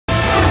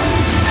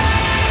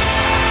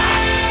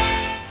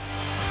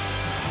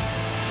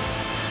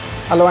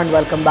Hello and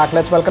welcome back.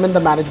 Let's welcome in the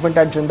management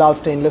at Jindal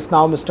Stainless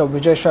now. Mr.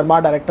 Vijay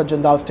Sharma, Director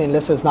Jindal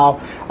Stainless, is now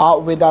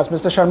with us.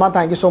 Mr. Sharma,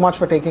 thank you so much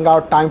for taking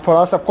out time for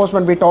us. Of course,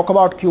 when we talk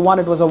about Q1,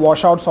 it was a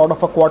washout sort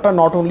of a quarter,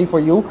 not only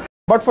for you,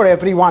 but for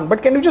everyone.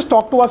 But can you just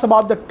talk to us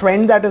about the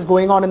trend that is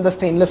going on in the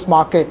stainless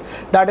market?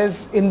 That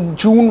is in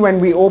June when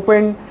we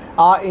opened,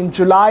 in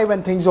July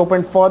when things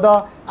opened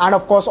further, and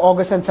of course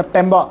August and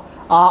September.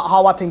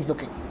 How are things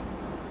looking?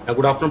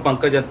 Good afternoon,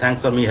 Pankaj, and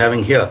thanks for me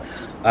having here.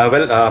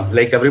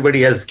 Like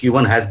everybody else,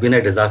 Q1 has been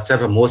a disaster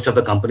for most of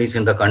the companies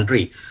in the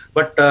country.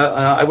 But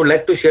I would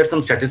like to share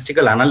some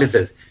statistical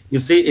analysis. You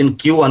see, in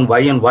Q1,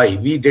 Y&Y,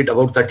 we did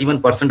about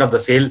 31% of the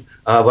sale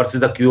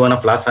versus the Q1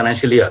 of last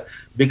financial year.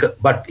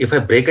 But if I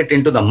break it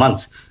into the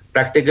months,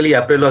 practically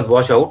April was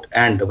washout,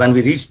 and when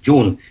we reached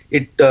June,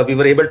 we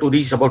were able to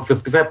reach about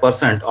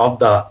 55% of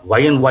the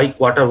Y&Y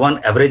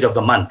Q1 average of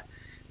the month.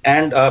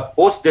 And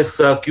post this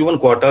Q1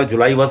 quarter,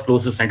 July was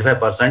close to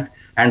 75%,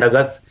 and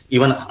August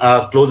even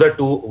closer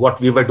to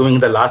what we were doing in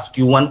the last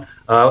Q1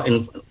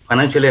 in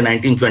financial year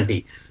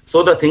 1920.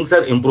 So the things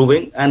are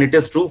improving, and it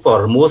is true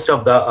for most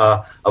of the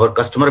our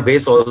customer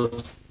base also,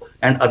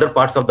 and other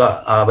parts of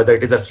the whether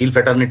it is a steel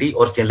fraternity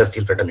or stainless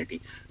steel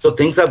fraternity. So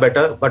things are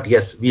better, but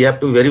yes, we have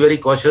to be very, very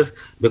cautious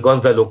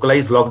because the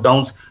localized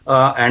lockdowns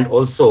and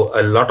also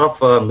a lot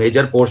of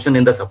major portion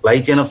in the supply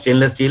chain of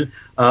stainless steel,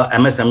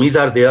 MSMEs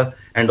are there,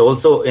 and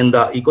also in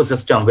the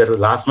ecosystem where the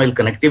last mile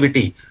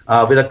connectivity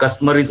with the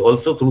customer is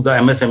also through the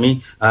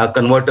MSME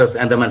converters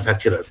and the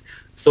manufacturers.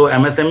 So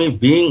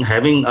MSME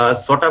having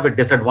sort of a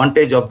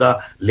disadvantage of the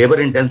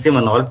labor intensive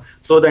and all,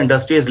 so the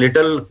industry is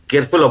little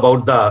careful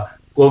about the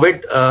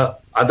COVID.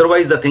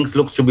 Otherwise, the things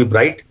looks to be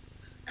bright.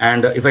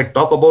 And if I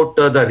talk about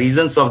the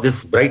reasons of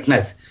this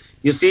brightness,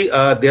 you see,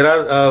 there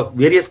are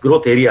various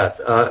growth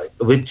areas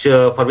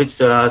for which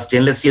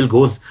stainless steel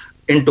goes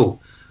into.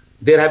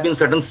 There have been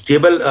certain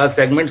stable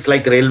segments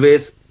like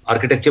railways,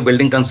 architecture,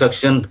 building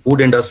construction, food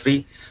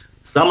industry.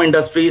 Some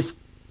industries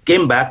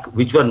came back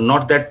which were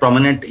not that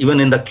prominent even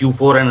in the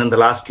Q4 and in the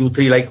last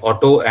Q3, like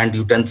auto and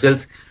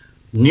utensils.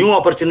 New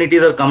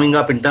opportunities are coming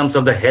up in terms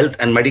of the health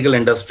and medical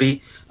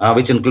industry,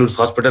 which includes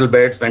hospital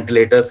beds,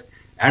 ventilators,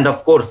 and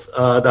of course,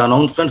 the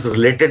announcements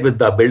related with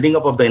the building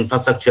up of the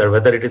infrastructure,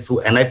 whether it is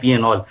through NIP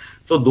and all.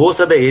 So those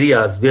are the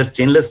areas where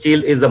stainless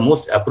steel is the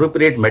most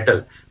appropriate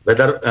metal,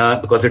 whether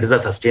because it is a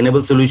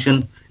sustainable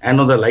solution, and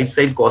on the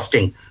lifestyle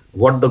costing,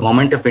 what the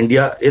government of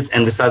India is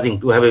envisaging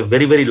to have a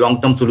very, very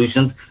long-term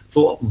solutions.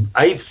 So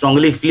I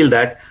strongly feel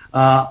that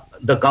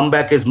the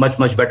comeback is much,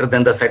 much better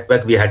than the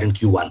setback we had in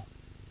Q1.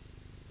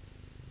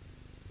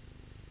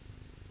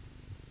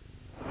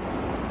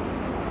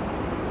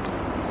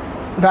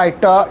 Right.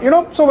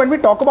 So when we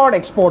talk about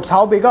exports,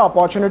 how big an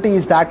opportunity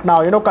is that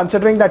now?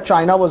 Considering that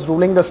China was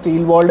ruling the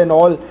steel world in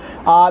all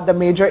the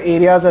major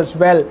areas as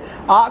well.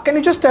 Can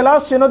you just tell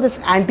us, this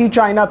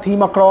anti-China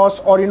theme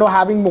across, or,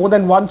 having more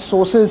than one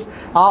sources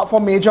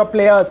for major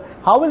players,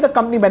 how will the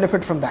company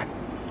benefit from that?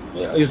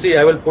 You see,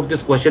 I will put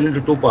this question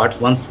into two parts.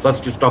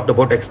 First, you talked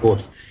about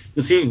exports.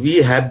 You see, we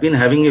have been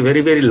having a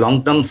very, very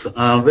long-term,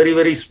 very,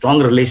 very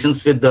strong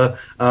relations with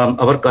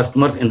our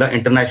customers in the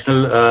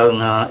international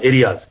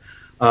areas.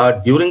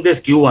 During this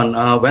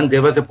Q1, when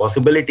there was a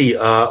possibility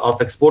of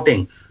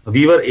exporting,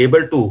 we were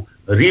able to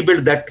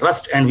rebuild that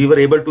trust, and we were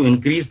able to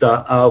increase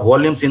the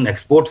volumes in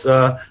exports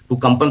to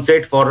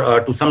compensate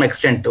for, to some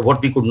extent,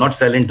 what we could not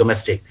sell in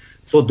domestic.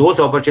 So those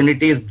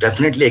opportunities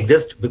definitely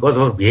exist because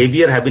our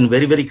behavior have been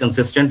very, very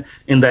consistent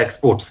in the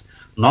exports.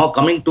 Now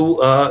coming to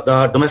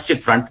the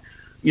domestic front,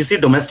 you see,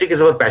 domestic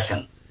is our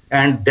passion.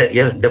 And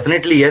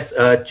definitely, yes,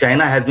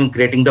 China has been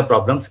creating the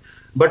problems,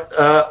 but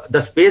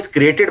the space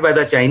created by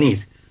the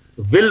Chinese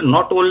will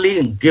not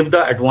only give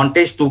the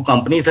advantage to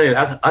companies like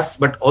us,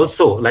 but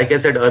also, like I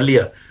said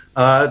earlier,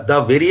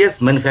 the various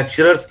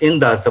manufacturers in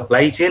the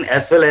supply chain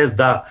as well as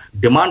the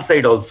demand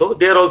side also,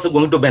 they are also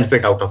going to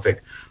benefit out of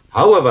it.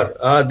 However,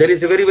 there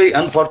is a very, very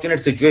unfortunate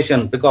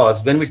situation,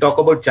 because when we talk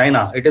about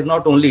China, it is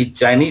not only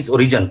Chinese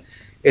origin,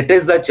 it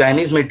is the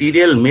Chinese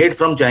material made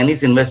from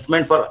Chinese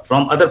investment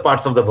from other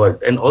parts of the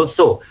world. And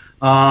also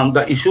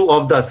the issue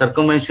of the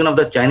circumvention of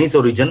the Chinese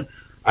origin,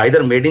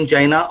 either made in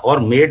China or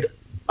made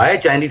by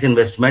Chinese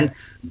investment,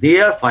 they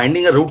are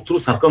finding a route through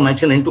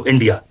circumvention into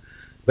India.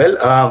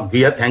 Well,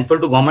 we are thankful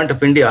to Government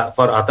of India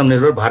for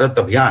Atmanirbhar Bharat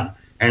Abhiyan,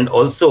 and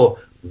also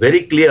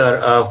very clear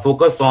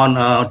focus on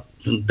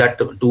that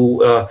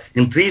to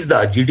increase the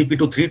GDP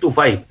to 3 to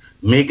 5,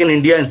 make in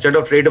India instead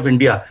of trade of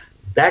India.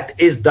 That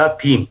is the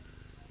theme.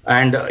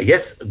 And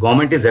yes,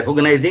 government is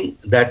recognizing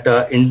that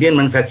Indian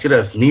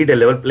manufacturers need a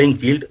level playing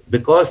field,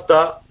 because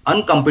the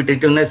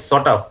uncompetitiveness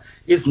sort of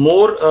is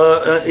more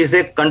is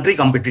a country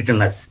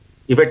competitiveness.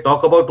 If I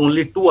talk about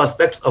only two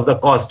aspects of the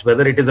cost,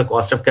 whether it is a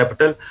cost of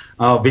capital,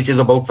 which is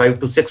about 5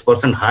 to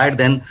 6% higher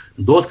than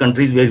those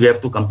countries where we have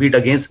to compete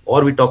against,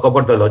 or we talk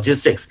about the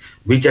logistics,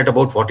 which at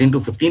about 14 to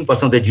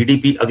 15% of the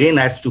GDP again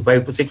adds to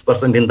 5 to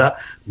 6% in the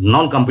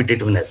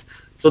non-competitiveness.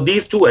 So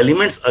these two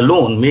elements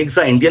alone makes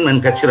the Indian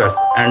manufacturers,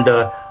 and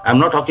I'm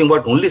not talking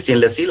about only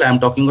stainless steel, I'm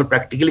talking about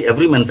practically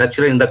every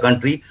manufacturer in the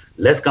country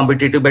less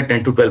competitive by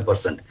 10 to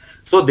 12%.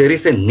 So there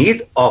is a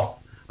need of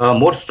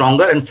more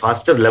stronger and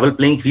faster level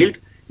playing field.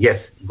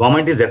 Yes,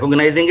 government is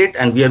recognizing it,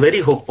 and we are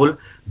very hopeful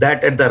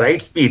that at the right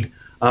speed,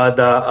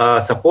 the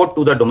support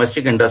to the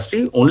domestic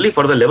industry only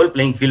for the level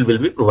playing field will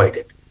be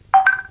provided.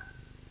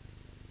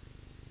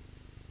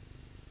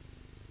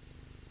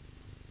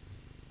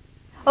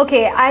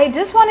 Okay, I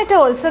just wanted to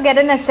also get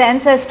a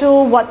sense as to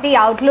what the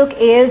outlook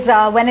is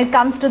when it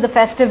comes to the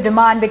festive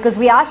demand, because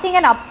we are seeing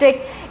an uptick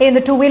in the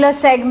two-wheeler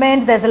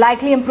segment. There's a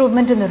likely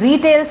improvement in the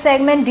retail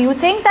segment. Do you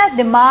think that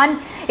demand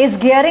is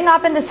gearing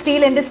up in the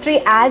steel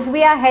industry as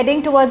we are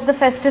heading towards the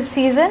festive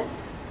season?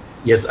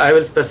 Yes, I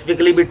will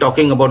specifically be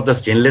talking about the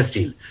stainless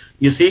steel.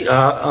 You see,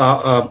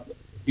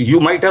 you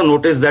might have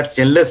noticed that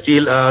stainless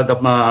steel,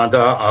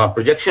 the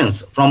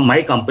projections from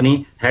my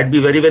company had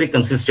been very, very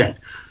consistent.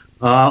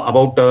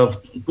 About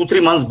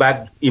 2-3 months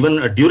back, even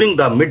during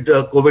the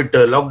mid-COVID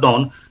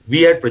lockdown,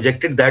 we had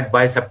projected that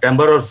by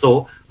September or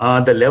so,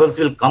 the levels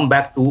will come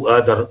back to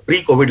the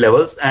pre-COVID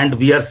levels, and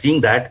we are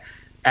seeing that.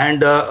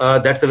 And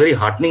that's a very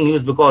heartening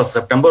news, because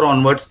September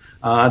onwards,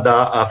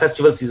 the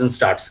festival season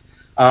starts.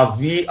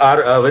 We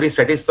are very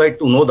satisfied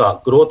to know the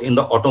growth in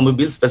the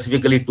automobiles,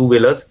 specifically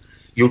two-wheelers.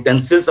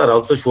 Utensils are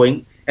also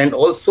showing, and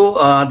also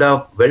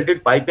the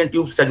welded pipe and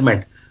tube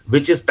segment,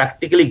 which is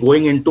practically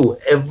going into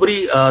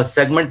every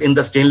segment in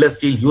the stainless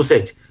steel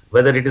usage,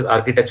 whether it is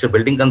architecture,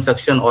 building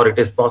construction, or it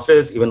is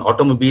process, even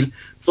automobile.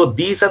 So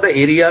these are the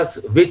areas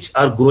which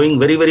are growing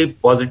very, very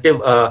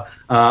positive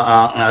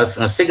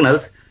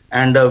signals.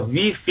 And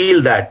we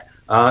feel that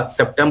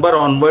September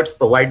onwards,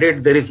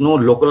 provided there is no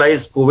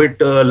localized COVID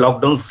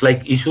lockdowns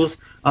like issues,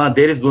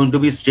 there is going to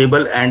be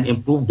stable and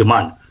improved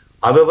demand.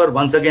 However,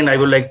 once again, I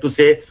would like to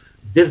say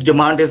this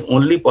demand is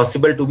only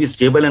possible to be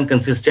stable and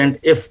consistent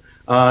if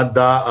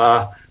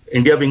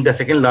India being the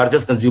second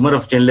largest consumer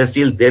of stainless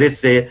steel, there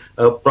is a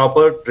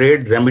proper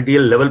trade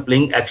remedial level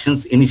playing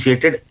actions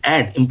initiated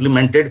and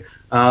implemented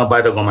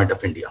by the government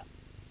of India.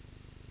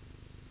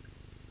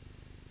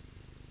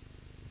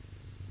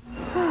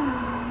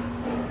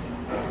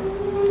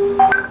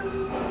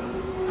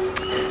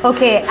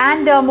 Okay,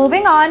 and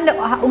moving on,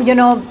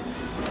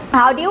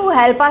 how do you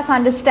help us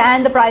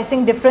understand the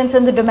pricing difference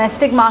in the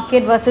domestic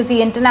market versus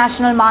the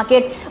international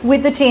market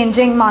with the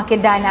changing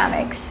market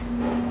dynamics?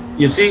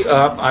 You see,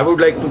 I would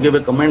like to give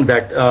a comment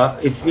that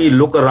if we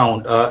look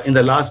around in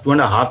the last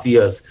 2.5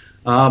 years,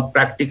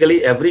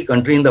 practically every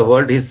country in the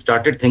world has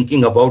started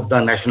thinking about the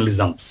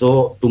nationalism.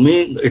 So to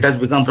me, it has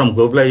become from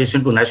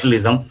globalization to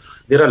nationalism.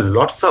 There are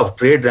lots of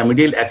trade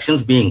remedial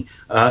actions being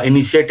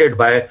initiated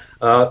by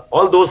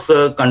all those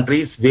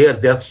countries where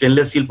their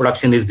stainless steel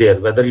production is there,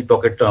 whether you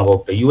talk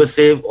about the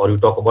USA or you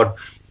talk about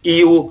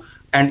EU,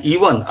 and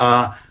even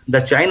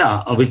the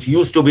China, which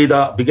used to be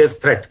the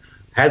biggest threat,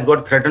 has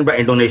got threatened by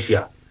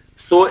Indonesia.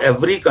 So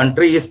every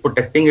country is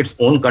protecting its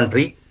own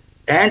country,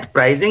 and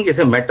pricing is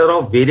a matter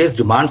of various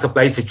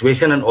demand-supply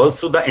situation and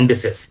also the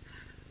indices.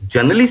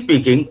 Generally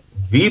speaking,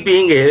 we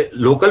being a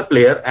local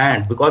player,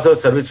 and because our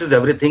services,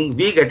 everything,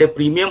 we get a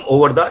premium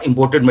over the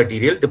imported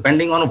material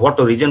depending on what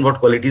origin, what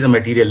quality the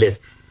material is.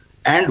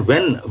 And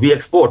when we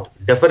export,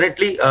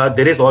 definitely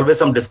there is always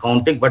some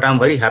discounting, but I'm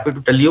very happy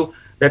to tell you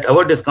that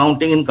our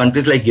discounting in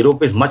countries like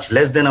Europe is much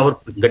less than our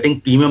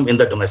getting premium in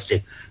the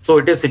domestic. So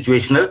it is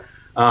situational.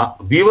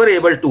 We were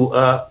able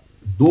to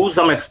do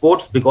some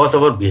exports because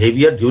of our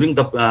behavior during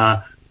the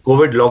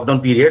COVID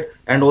lockdown period,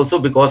 and also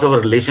because of our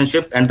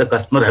relationship and the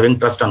customer having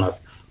trust on us.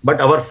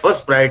 But our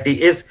first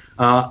priority is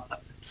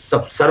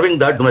serving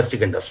the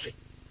domestic industry.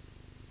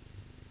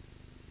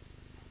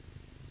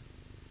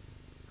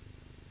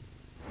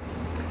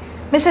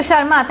 Mr.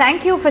 Sharma,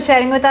 thank you for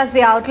sharing with us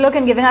the outlook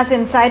and giving us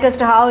insight as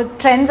to how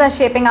trends are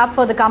shaping up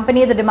for the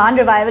company, the demand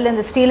revival in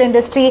the steel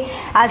industry,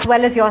 as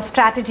well as your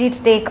strategy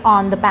to take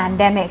on the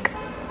pandemic.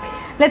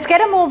 Let's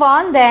get a move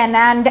on then,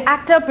 and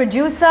actor,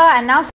 producer, and now